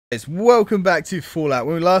Welcome back to Fallout.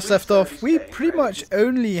 When we last left off, we pretty much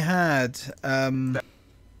only had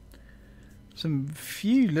some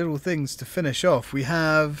few little things to finish off. We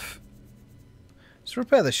have... Let's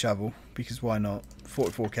repair the shovel, because why not?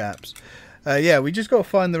 44 caps. Yeah, we just got to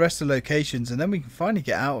find the rest of the locations, and then we can finally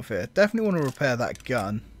get out of here. Definitely want to repair that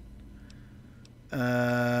gun.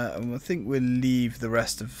 And I think we'll leave the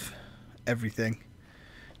rest of everything.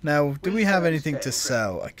 Now, do we have anything to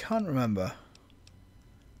sell? I can't remember.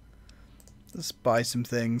 Let's buy some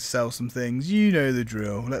things, sell some things. You know the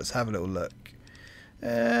drill. Let's have a little look.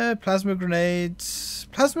 Plasma grenades.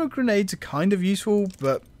 Plasma grenades are kind of useful,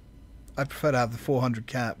 but I prefer to have the 400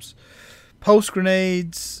 caps. Pulse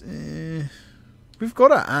grenades. We've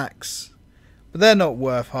got our axe, but they're not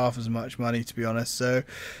worth half as much money, to be honest, so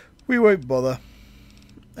we won't bother.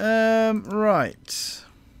 Right.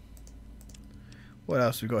 What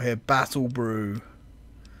else we got here? Battle brew.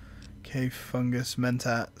 Cave fungus,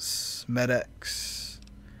 mentats, medex.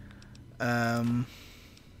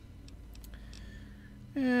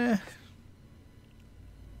 Yeah.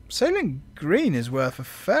 Saline green is worth a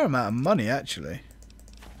fair amount of money, actually.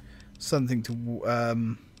 Something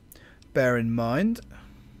to bear in mind.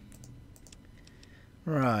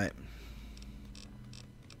 Right.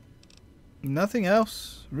 Nothing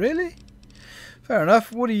else? Really? Fair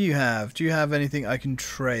enough. What do you have? Do you have anything I can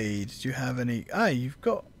trade? Do you have any... Ah, you've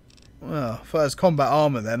got... Well, first combat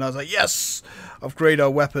armor then. I was like, yes! Upgrade our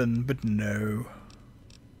weapon, but no.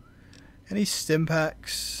 Any stim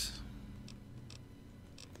packs?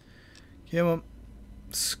 Come on.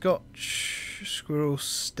 Scotch, squirrel,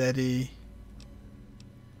 steady.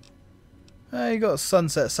 You got a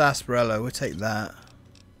sunset sarsaparilla. We'll take that.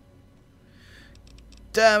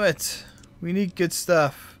 Damn it! We need good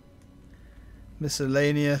stuff.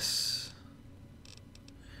 Miscellaneous.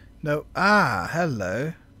 No. Ah,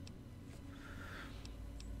 hello.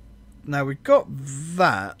 Now we've got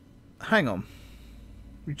that. Hang on.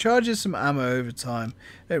 Recharges some ammo over time.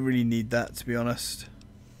 Don't really need that, to be honest.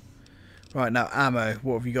 Right, now ammo.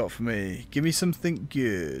 What have you got for me? Give me something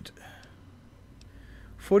good.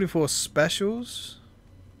 44 specials.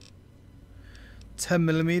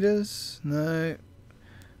 10mm. No.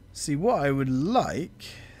 See, what I would like...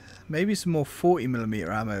 Maybe some more 40mm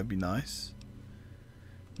ammo would be nice.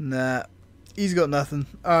 Nah. He's got nothing.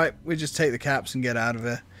 Alright, we'll just take the caps and get out of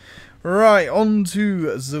here. Right, on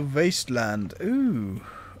to the wasteland. Ooh.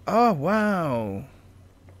 Oh, wow.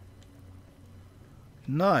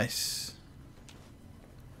 Nice.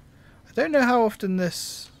 I don't know how often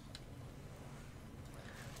this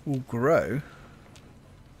will grow.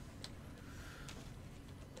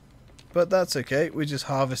 But that's okay. We just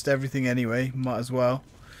harvest everything anyway. Might as well.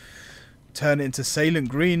 Turn it into Saline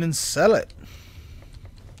Green and sell it.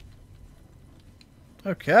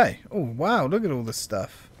 Okay. Oh, wow. Look at all this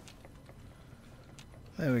stuff.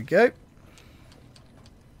 There we go.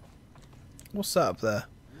 What's that up there?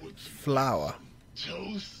 Flour.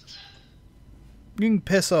 Toast. You can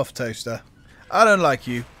piss off, Toaster. I don't like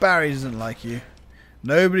you. Barry doesn't like you.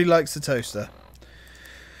 Nobody likes the Toaster.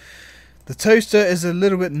 The Toaster is a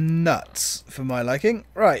little bit nuts for my liking.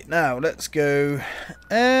 Right, now let's go.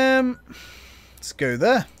 Let's go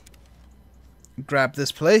there. Grab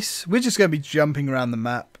this place. We're just going to be jumping around the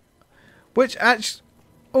map. Which actually...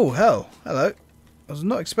 Oh, hell. Hello. I was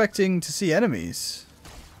not expecting to see enemies.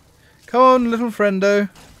 Come on, little friendo.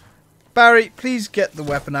 Barry, please get the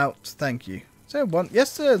weapon out. Thank you. Is there one? Yes,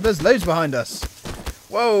 sir. There's loads behind us.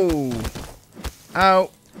 Whoa. Ow.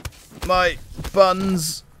 My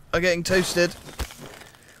buns are getting toasted.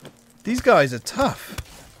 These guys are tough.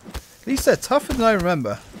 At least they're tougher than I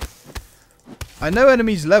remember. I know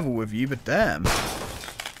enemies level with you, but damn.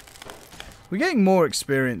 We're getting more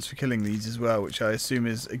experience for killing these as well, which I assume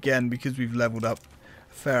is, again, because we've leveled up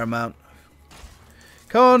a fair amount.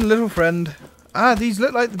 Come on, little friend. Ah, these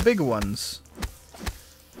look like the bigger ones.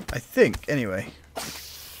 I think, anyway.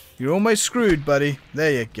 You're almost screwed, buddy.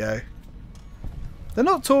 There you go. They're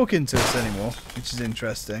not talking to us anymore, which is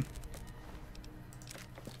interesting.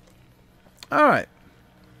 Alright.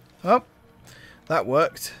 Well, that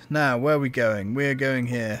worked. Now, where are we going? We're going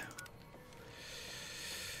here.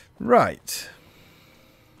 Right.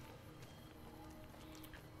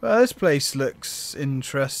 Well, this place looks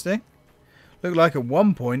interesting. Looked like at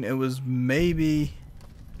one point it was maybe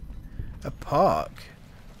a park.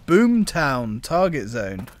 Boomtown target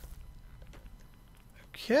zone.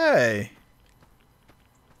 Okay.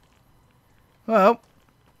 Well,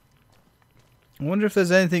 I wonder if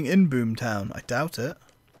there's anything in Boomtown. I doubt it.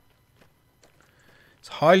 It's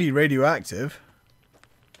highly radioactive.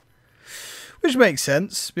 Which makes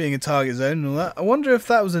sense, being a target zone and all that. I wonder if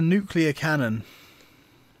that was a nuclear cannon.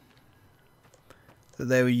 that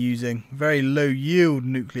they were using. Very low yield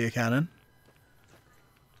nuclear cannon.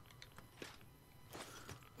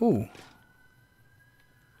 Ooh.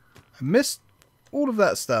 I missed all of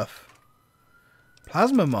that stuff.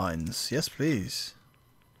 Plasma mines. Yes, please.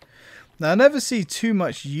 Now, I never see too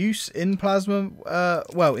much use in plasma,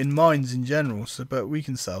 well, in mines in general, so but we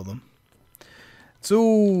can sell them. It's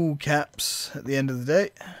all caps at the end of the day.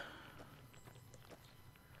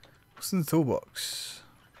 What's in the toolbox?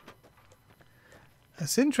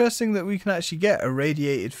 It's interesting that we can actually get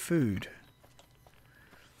irradiated food.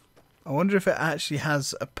 I wonder if it actually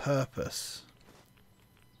has a purpose.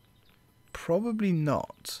 Probably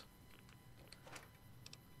not.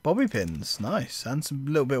 Bobby pins, nice. And some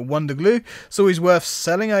little bit of wonder glue. It's always worth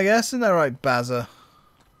selling, I guess. Isn't that right, Bazza?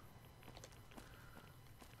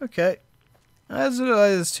 Okay.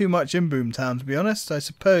 There's too much in Boomtown, to be honest. I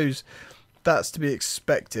suppose that's to be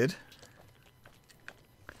expected.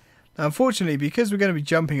 Now, unfortunately, because we're going to be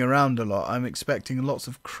jumping around a lot, I'm expecting lots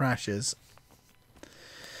of crashes.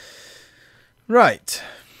 Right.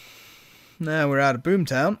 Now we're out of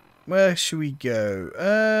Boomtown. Where should we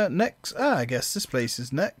go? Next. I guess this place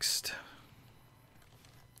is next.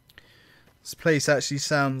 This place actually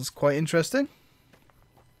sounds quite interesting.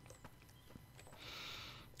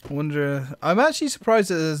 I wonder... I'm actually surprised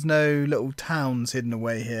that there's no little towns hidden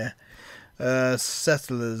away here.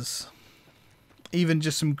 Settlers. Even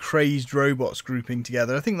just some crazed robots grouping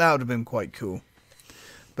together. I think that would have been quite cool.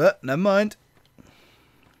 But, never mind.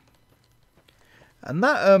 And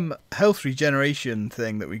that health regeneration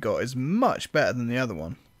thing that we got is much better than the other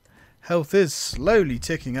one. Health is slowly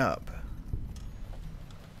ticking up.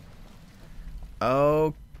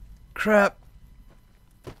 Oh, crap.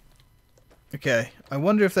 Okay, I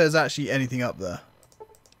wonder if there's actually anything up there.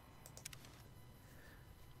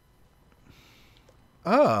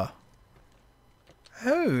 Ah.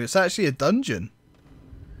 Oh, it's actually a dungeon.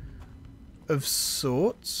 Of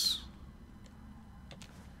sorts.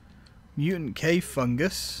 Mutant cave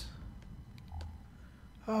fungus.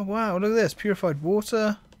 Oh wow, look at this. Purified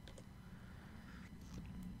water.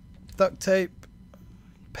 Duct tape.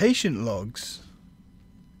 Patient logs.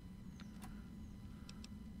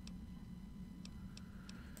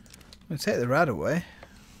 I'm going to take the rat away.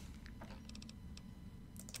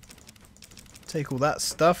 Take all that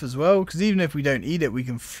stuff as well, because even if we don't eat it, we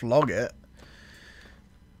can flog it.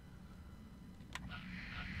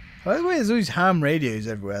 By the way, there's always ham radios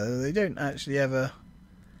everywhere. They don't actually ever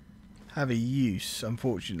have a use,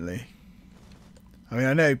 unfortunately. I mean,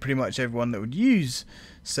 I know pretty much everyone that would use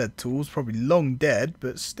said tools probably long dead,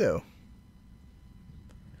 but still.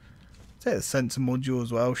 Take the sensor module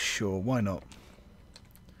as well. Sure, why not?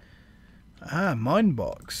 Ah, mine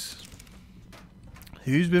box.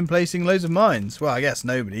 Who's been placing loads of mines? Well, I guess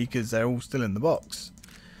nobody, because they're all still in the box.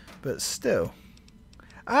 But still.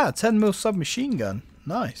 Ah, 10mm submachine gun.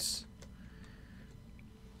 Nice.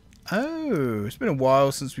 Oh, it's been a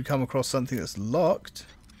while since we come across something that's locked.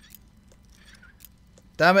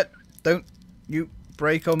 Damn it. Don't you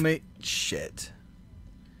break on me. Shit.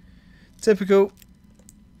 Typical.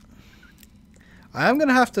 I am going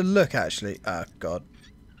to have to look, actually. Ah, God.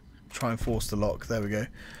 Try and force the lock. There we go.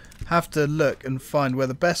 Have to look and find where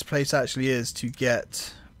the best place actually is to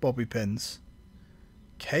get bobby pins.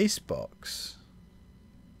 Case box.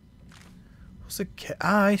 What's a case?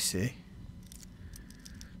 Ah, I see.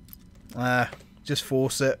 Just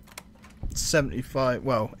force it. 75,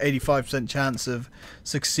 well, 85% chance of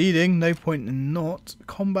succeeding. No point in not.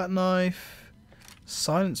 Combat knife.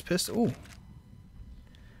 Silence pistol. Ooh.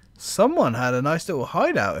 Someone had a nice little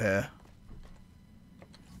hideout here.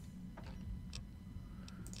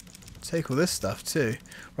 Take all this stuff too.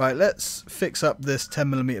 Right, let's fix up this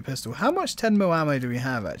 10mm pistol. How much 10mm ammo do we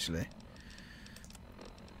have actually?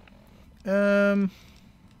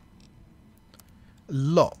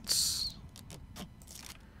 Lots.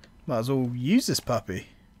 Might as well use this puppy.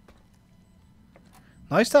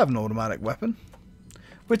 Nice to have an automatic weapon.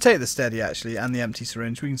 We'll take the steady actually and the empty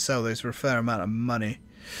syringe. We can sell those for a fair amount of money.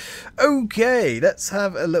 Okay, let's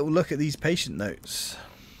have a little look at these patient notes.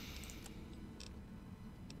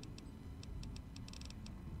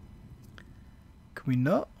 Can we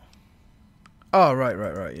not? Oh,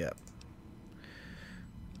 right, yep.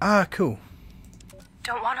 Ah, cool.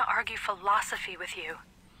 Don't want to argue philosophy with you.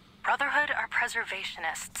 Brotherhood are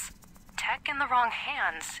preservationists. Tech in the wrong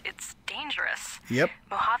hands, it's dangerous. Yep.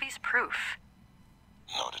 Mojave's proof.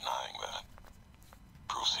 No denying that.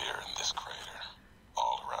 Proof's here in this crater,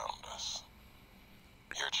 all around us.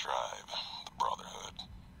 Your tribe, the Brotherhood,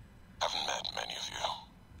 haven't met many of you.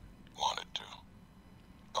 Wanted to.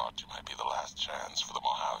 Thought you might be the last chance for the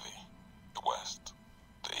Mojave, the West,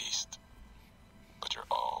 the East. But you're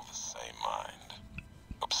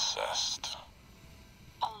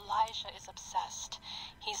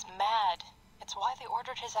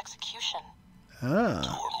Ah. Two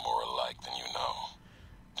are more alike than you know.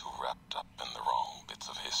 Too wrapped up in the wrong bits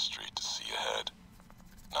of history to see ahead.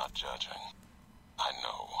 Not judging. I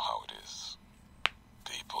know how it is.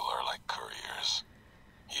 People are like couriers.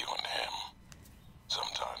 You and him.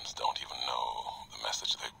 Sometimes don't even know the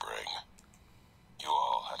message they bring. You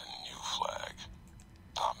all had a new flag.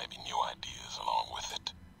 Thought maybe new ideas along with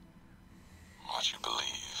it. What you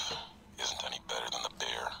believe isn't any better than the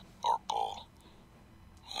bear or bull.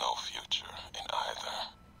 No future in either.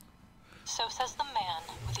 So says the man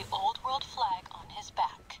with the old world flag on his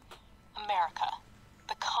back. America,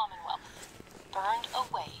 the Commonwealth, burned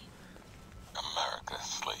away. America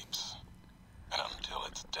sleeps, and until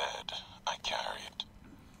it's dead, I carry it.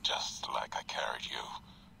 Just like I carried you.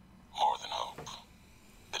 More than hope.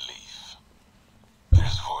 Belief.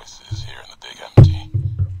 There's voices here in the big empty.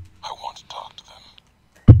 I want to talk to them.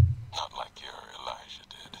 Not like your Elijah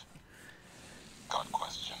did. Got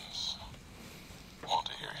questions. Want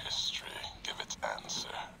to hear history give its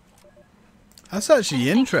answer. That's actually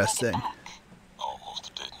interesting.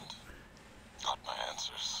 Almost didn't. Got my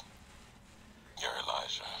answers. Your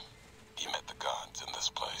Elijah. He met the gods in this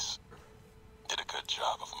place. Did a good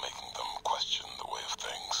job of making them question the way of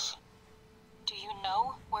things. Do you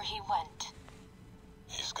know where he went?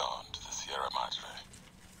 He's gone to the Sierra Madre.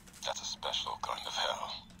 That's a special kind of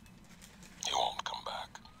hell. He won't come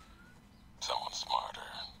back. Someone smarter,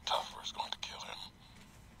 tougher is going to kill him.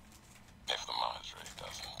 If the Madre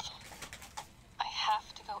doesn't. I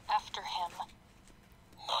have to go after him.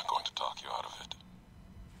 Not going to talk you out of it.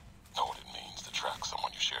 Know what it means to track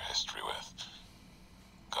someone you share history with.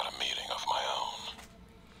 Got a meeting of my own.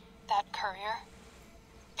 That courier?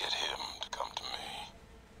 Get him to come to me.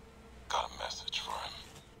 Got a message for him.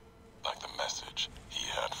 Like the message he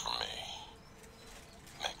had for me.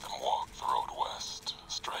 Make them walk the road west,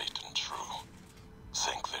 straight and true.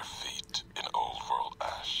 Sink their feet in old world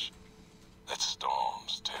ash. Let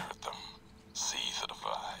storms tear at them. See the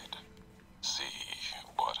divide. See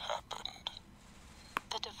what happened.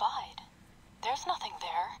 The divide? There's nothing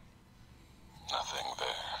there. Nothing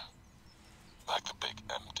there. Like the big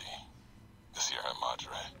empty. The Sierra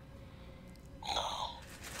Madre. No.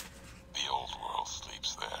 The old world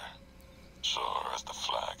sleeps there. Sure as the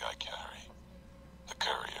flag I carry. The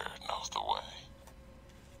courier knows the way.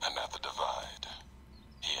 And at the divide,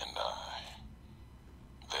 he and I,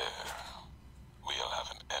 there, we'll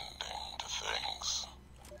have an ending to things.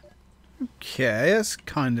 Okay, that's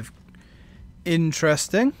kind of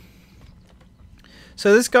interesting.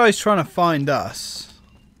 So this guy's trying to find us.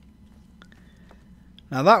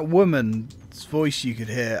 Now that woman's voice you could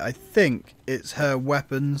hear, I think it's her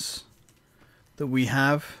weapons that we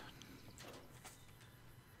have.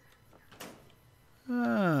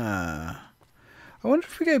 Ah. I wonder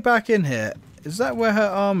if we go back in here, is that where her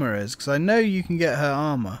armor is? Because I know you can get her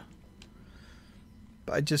armor.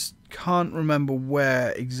 But I just can't remember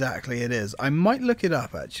where exactly it is. I might look it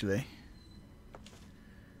up actually.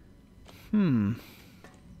 There's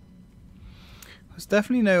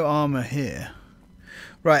definitely no armor here.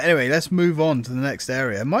 Right, anyway, let's move on to the next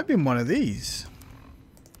area. It might be in one of these.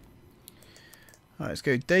 Alright, let's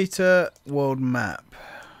go data, world map.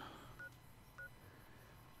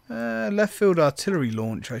 Left field artillery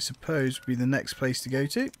launch, I suppose, would be the next place to go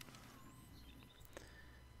to.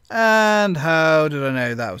 And how did I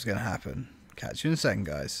know that was going to happen? Catch you in a second,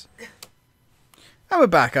 guys. And we're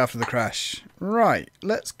back after the crash. Right,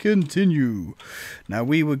 let's continue. Now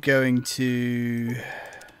we were going to...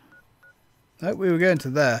 No, we were going to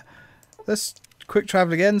there. Let's quick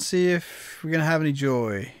travel again, see if we're going to have any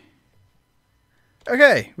joy.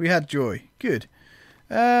 Okay, we had joy. Good.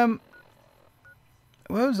 Where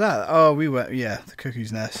was that? Oh, we went... Yeah, the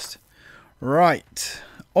cuckoo's nest. Right.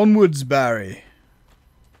 Onwards, Barry.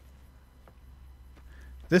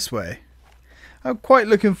 This way. I'm quite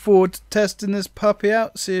looking forward to testing this puppy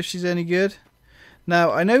out, see if she's any good.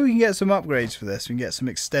 Now, I know we can get some upgrades for this. We can get some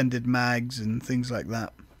extended mags and things like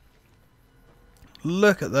that.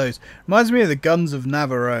 Look at those. Reminds me of the Guns of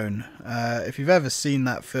Navarone. If you've ever seen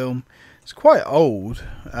that film, it's quite old.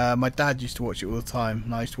 My dad used to watch it all the time,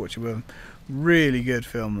 and I used to watch it with him. Really good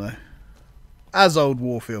film, though. As old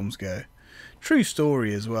war films go. True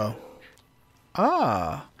story as well.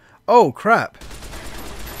 Ah. Oh, crap.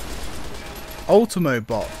 Ultimo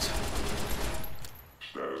bot.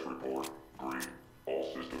 Status report. Green.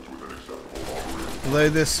 All systems within acceptable operation. Although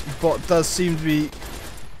this bot does seem to be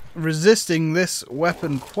resisting this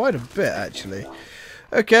weapon quite a bit, actually.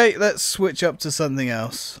 Okay, let's switch up to something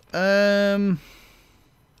else.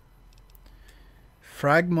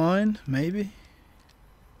 Frag mine, maybe.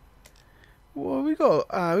 Well, we got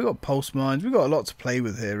pulse mines. We got a lot to play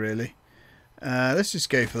with here, really. Let's just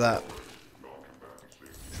go for that.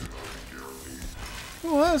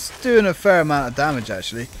 Well, that's doing a fair amount of damage,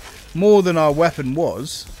 actually. More than our weapon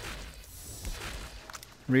was.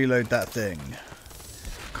 Reload that thing.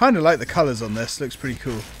 Kind of like the colours on this. Looks pretty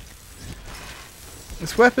cool.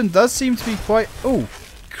 This weapon does seem to be quite... Oh,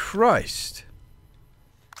 Christ.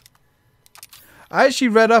 I actually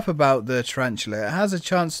read up about the tarantula. It has a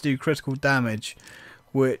chance to do critical damage,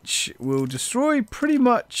 which will destroy pretty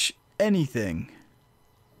much anything.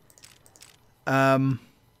 But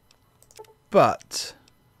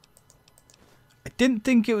I didn't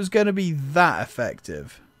think it was going to be that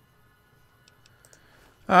effective.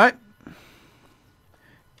 Alright.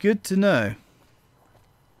 Good to know.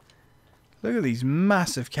 Look at these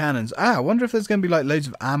massive cannons. I wonder if there's going to be like loads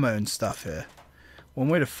of ammo and stuff here. One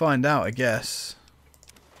way to find out, I guess.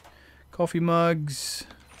 Coffee mugs.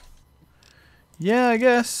 Yeah, I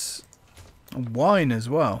guess. Wine as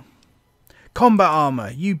well. Combat armor,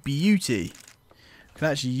 you beauty. Can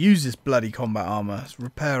actually use this bloody combat armor. Let's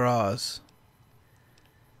repair ours.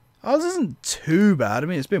 Ours isn't too bad. I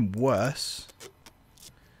mean, it's been worse.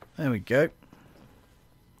 There we go.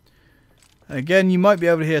 Again, you might be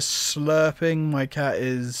able to hear slurping. My cat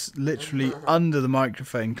is literally under the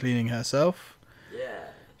microphone cleaning herself. Yeah.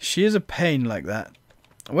 She is a pain like that.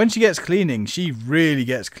 When she gets cleaning, she really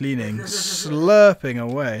gets cleaning. Slurping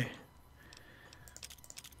away.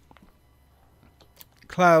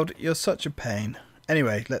 Cloud, you're such a pain.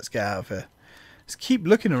 Anyway, let's get out of here. Let's keep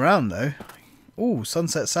looking around though. Ooh,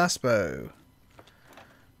 Sunset Saspo.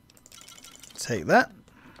 Take that.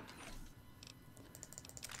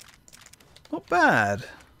 Not bad.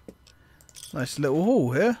 Nice little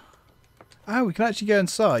hall here. Ah, we can actually go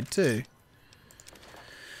inside too.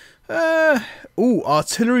 Ooh,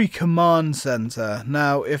 Artillery Command Center.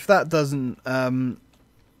 Now, if that doesn't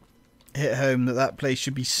hit home that place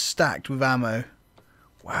should be stacked with ammo.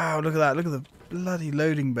 Wow, look at that. Look at the bloody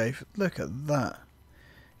loading bay. Look at that.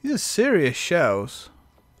 These are serious shells.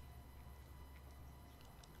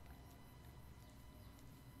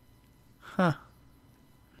 Huh.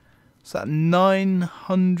 What's that?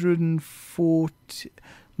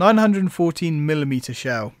 914 millimeter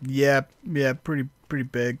shell. Yeah, pretty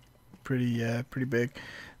big. Pretty big.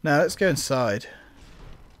 Now let's go inside.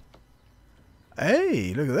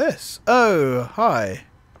 Hey, look at this. Oh, hi.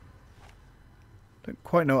 Don't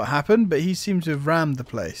quite know what happened, but he seemed to have rammed the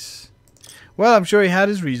place. Well, I'm sure he had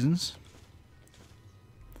his reasons.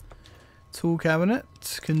 Tool cabinet.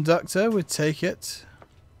 Conductor, would take it.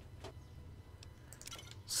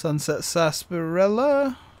 Sunset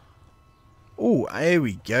Sarsaparilla. Oh, here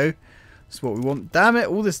we go. That's what we want. Damn it,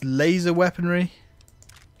 all this laser weaponry.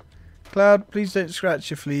 Cloud, please don't scratch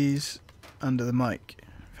your fleas under the mic.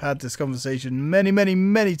 I've had this conversation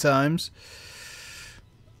many times.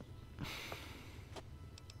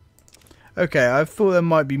 Okay, I thought there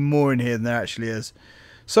might be more in here than there actually is.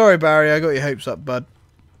 Sorry, Barry, I got your hopes up, bud.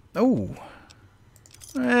 Oh.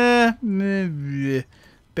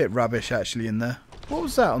 Bit rubbish actually in there. What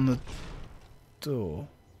was that on the door?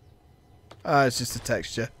 Ah, it's just a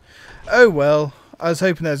texture. Oh well. I was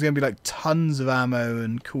hoping there was going to be like tons of ammo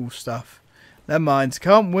and cool stuff. Never mind.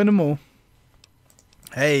 Can't win them all.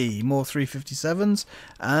 Hey, more 357s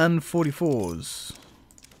and 44s.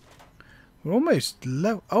 We're almost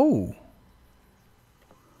low. Oh.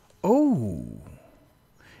 Oh.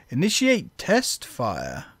 Initiate test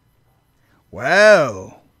fire.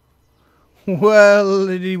 Well.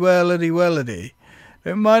 Wellity.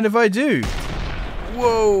 Don't mind if I do.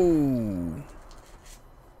 Whoa.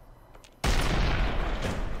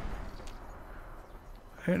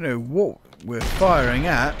 I don't know what we're firing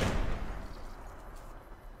at.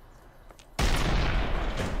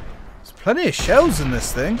 There's plenty of shells in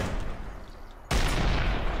this thing.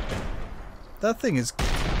 That thing is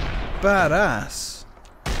badass.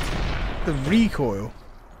 The recoil.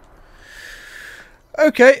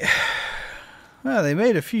 Okay. Well, they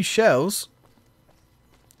made a few shells.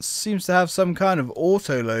 Seems to have some kind of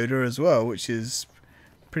autoloader as well, which is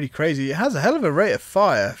pretty crazy. It has a hell of a rate of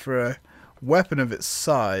fire for a weapon of its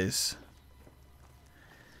size.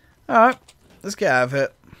 Alright, let's get out of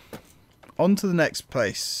it. On to the next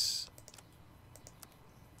place.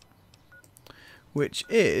 Which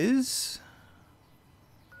is...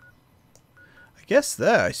 I guess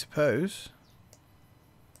there, I suppose.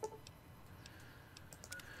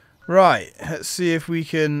 Right, let's see if we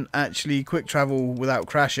can actually quick travel without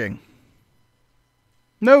crashing.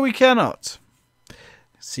 No, we cannot.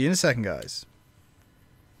 See you in a second, guys.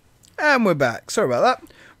 And we're back. Sorry about that.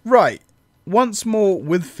 Right. Once more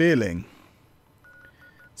with feeling.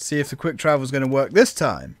 See if the quick travel is going to work this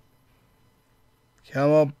time.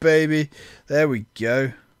 Come on, baby. There we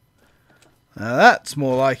go. Now that's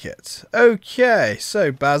more like it. Okay,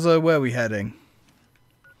 so Baza, where are we heading?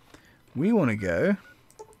 We want to go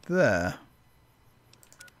there.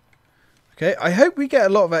 Okay, I hope we get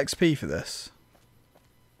a lot of XP for this.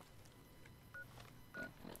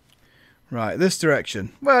 Right, this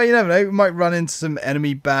direction. Well, you never know. We might run into some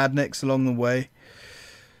enemy badniks along the way.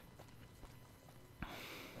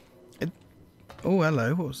 Oh,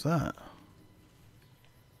 hello. What was that?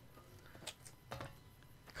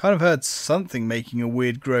 Kind of heard something making a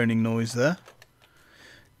weird groaning noise there.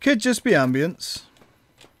 Could just be ambience.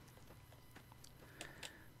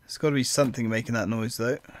 There's got to be something making that noise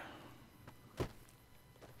though.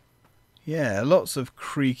 Yeah, lots of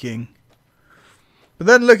creaking. But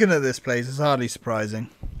then looking at this place, it's hardly surprising.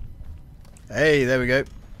 Hey, there we go.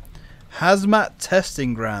 Hazmat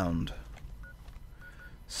testing ground.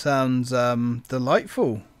 Sounds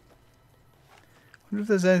delightful. Wonder if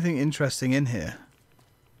there's anything interesting in here.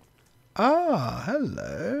 Ah,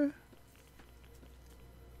 hello.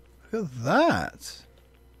 Look at that.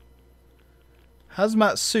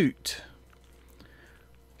 Hazmat suit.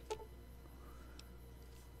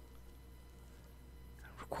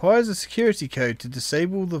 Requires a security code to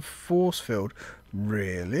disable the force field.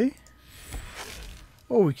 Really?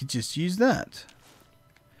 Or we could just use that.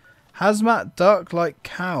 Hazmat dark light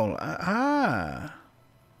cowl. Ah.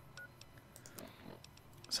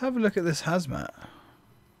 Let's have a look at this hazmat.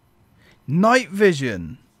 Night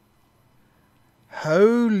vision.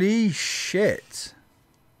 Holy shit.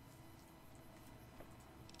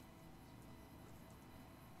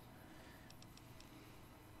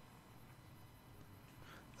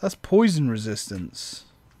 That's poison resistance.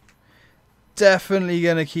 Definitely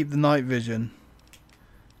going to keep the night vision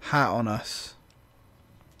hat on us.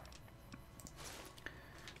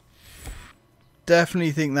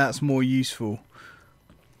 Definitely think that's more useful.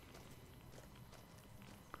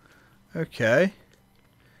 Okay.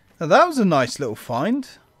 Now that was a nice little find.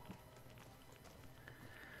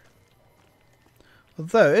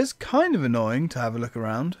 Although it's kind of annoying to have a look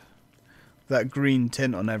around. That green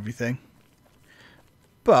tint on everything.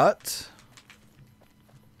 But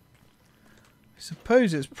I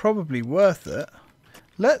suppose it's probably worth it.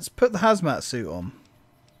 Let's put the hazmat suit on.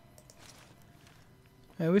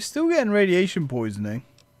 Yeah, we're still getting radiation poisoning.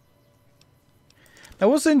 Now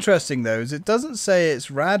what's interesting though is it doesn't say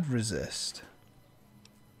it's rad resist.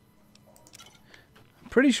 I'm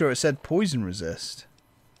pretty sure it said poison resist.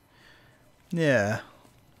 Yeah.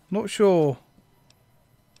 Not sure.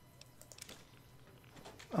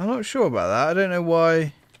 I'm not sure about that. I don't know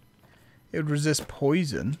why it would resist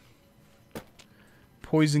poison.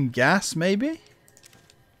 Poison gas, maybe?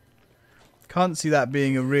 Can't see that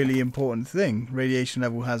being a really important thing. Radiation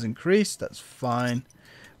level has increased. That's fine.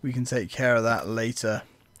 We can take care of that later.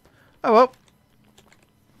 Oh well.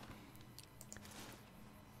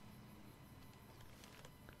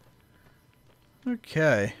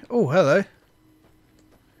 Okay. Oh, hello.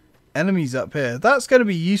 Enemies up here. That's going to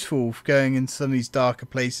be useful for going into some of these darker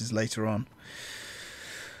places later on.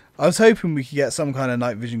 I was hoping we could get some kind of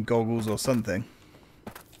night vision goggles or something.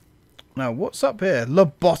 Now, what's up here?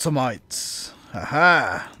 Lobotomites.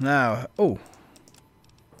 Aha. Now, oh.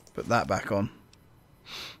 Put that back on.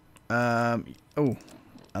 Oh.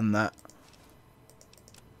 And that.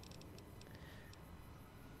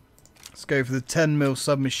 Let's go for the 10mm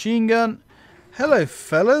submachine gun. Hello,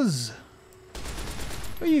 fellas.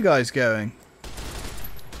 Where are you guys going?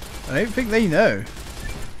 I don't think they know.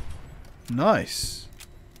 Nice.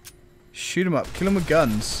 Shoot them up. Kill them with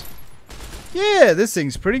guns. Yeah, this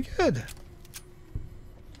thing's pretty good.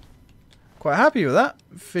 Quite happy with that.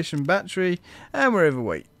 Fission battery. And we're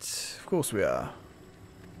overweight. Of course we are.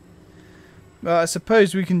 Well, I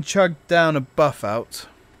suppose we can chug down a buff out.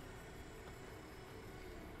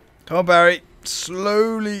 Come on, Barry.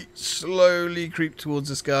 Slowly, slowly creep towards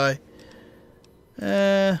this guy.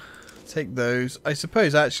 Take those. I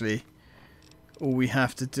suppose actually all we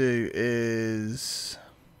have to do is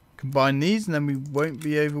combine these and then we won't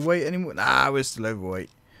be overweight anymore. Nah, we're still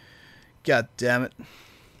overweight. God damn it.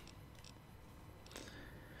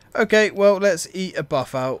 Okay, well, let's eat a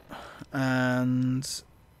buff out. And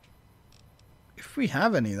if we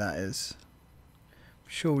have any, that is. I'm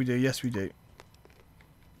sure we do. Yes, we do.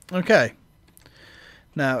 Okay.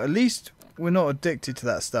 Now, at least we're not addicted to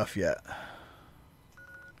that stuff yet.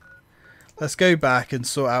 Let's go back and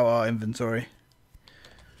sort out our inventory.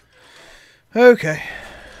 Okay.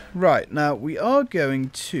 Right, now we are going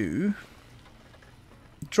to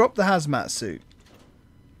drop the hazmat suit.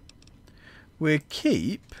 We'll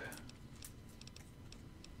keep...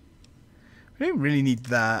 We don't really need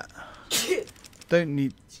that. don't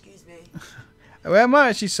need... Excuse me. Well, I might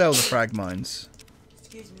actually sell the frag mines.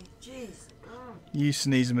 Excuse me. Jeez. You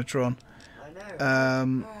Sneezematron. I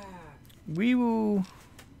know. We will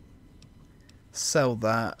sell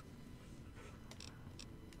that.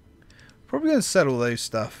 Probably going to sell all those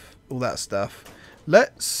stuff, all that stuff.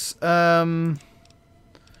 Let's have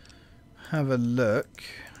a look.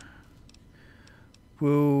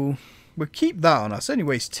 We'll keep that on us. Only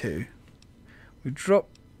weighs 2. We drop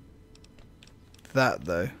that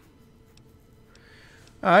though.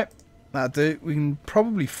 All right, that'll do. We can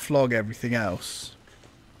probably flog everything else.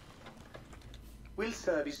 Will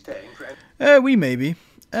Sir be staying for... We maybe.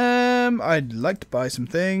 I'd like to buy some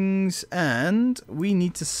things, and we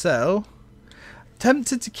need to sell.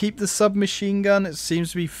 Tempted to keep the submachine gun. It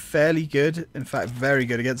seems to be fairly good. In fact, very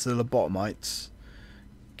good against the lobotomites.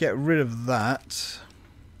 Get rid of that.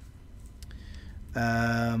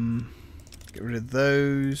 Get rid of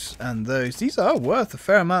those and those. These are worth a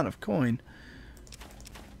fair amount of coin.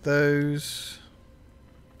 Those.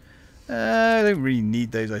 I don't really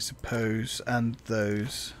need those, I suppose. And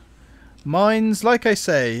those. Mines, like I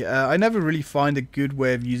say, I never really find a good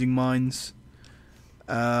way of using mines.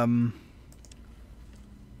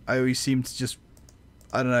 I always seem to just,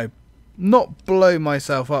 I don't know, not blow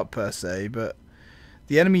myself up per se, but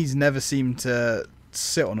the enemies never seem to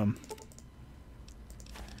sit on them.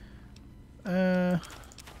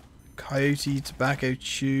 Coyote, tobacco,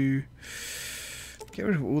 chew. Get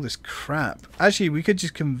rid of all this crap. Actually, we could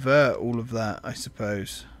just convert all of that, I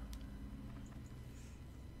suppose.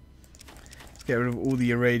 Get rid of all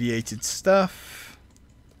the irradiated stuff.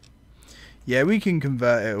 Yeah, we can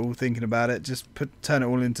convert it all, thinking about it. Just turn it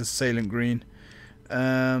all into Salient Green.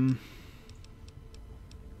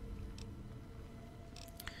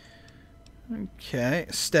 Okay,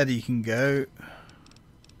 steady can go.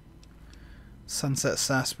 Sunset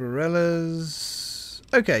sarsaparillas.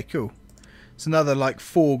 Okay, cool. It's another like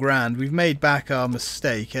 4 grand. We've made back our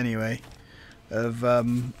mistake anyway of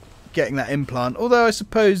getting that implant. Although I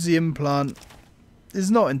suppose the implant is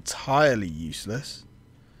not entirely useless.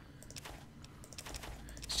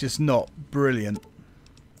 It's just not brilliant.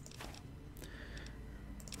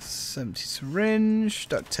 Empty syringe,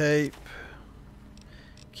 duct tape.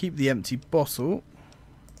 Keep the empty bottle.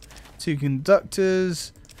 2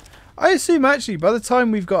 conductors. I assume actually by the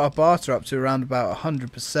time we've got our barter up to around about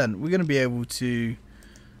 100%, we're going to be able to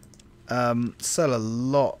sell a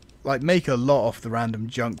lot, like make a lot off the random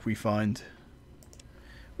junk we find,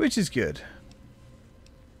 which is good.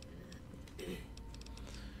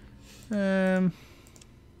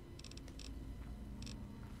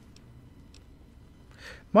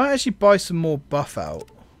 Might actually buy some more buff out.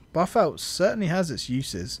 Buff out certainly has its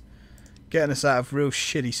uses, getting us out of real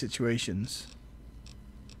shitty situations.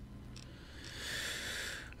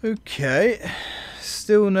 Okay,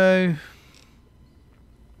 still no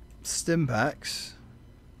stim packs,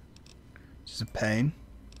 which is a pain.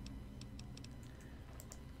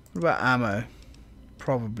 What about ammo?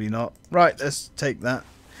 Probably not. Right, let's take that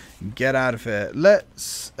and get out of here.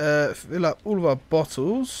 Let's fill up all of our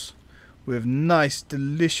bottles with nice,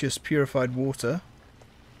 delicious, purified water.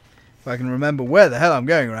 If I can remember where the hell I'm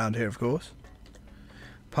going around here, of course.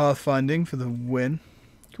 Pathfinding for the win.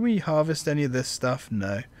 Can we harvest any of this stuff?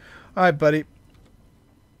 No. Alright, buddy.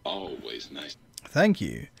 Always nice. Thank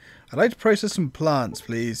you. I'd like to process some plants,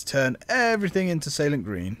 please. Turn everything into Salient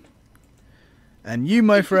Green. And you,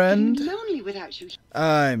 my friend... lonely without you.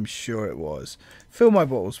 I'm sure it was. Fill my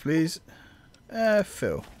bottles, please.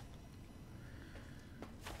 Fill.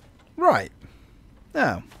 Right.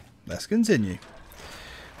 Now, let's continue.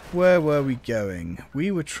 Where were we going? We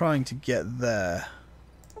were trying to get there.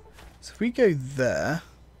 So if we go there...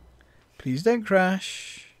 Please don't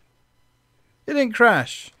crash. It didn't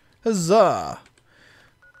crash. Huzzah.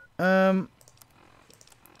 Okay,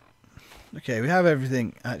 we have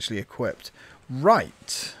everything actually equipped.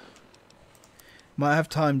 Right. Might have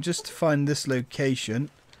time just to find this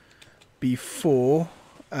location before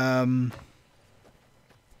we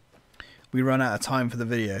run out of time for the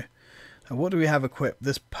video. And what do we have equipped?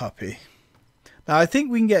 This puppy. Now I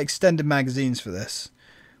think we can get extended magazines for this,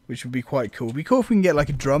 which would be quite cool. It'd be cool if we can get like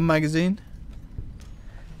a drum magazine.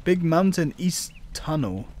 Big Mountain East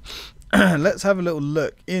Tunnel. Let's have a little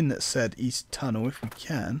look in said East Tunnel if we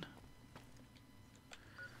can.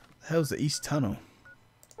 The hell's the East Tunnel?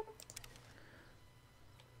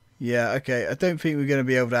 Yeah, okay. I don't think we're going to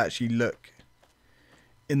be able to actually look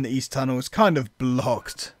in the East Tunnel. It's kind of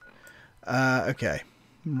blocked. Okay.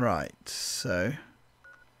 Right. So,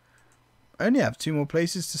 I only have 2 more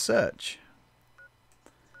places to search.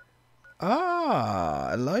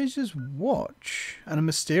 Ah, Elijah's watch and a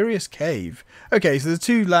mysterious cave. Okay, so the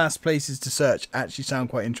two last places to search actually sound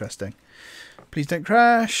quite interesting. Please don't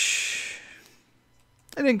crash.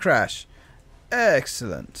 It didn't crash.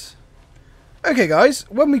 Excellent. Okay, guys,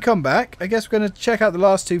 when we come back, I guess we're going to check out the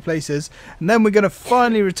last two places, and then we're going to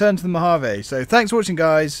finally return to the Mojave. So thanks for watching,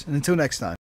 guys, and until next time.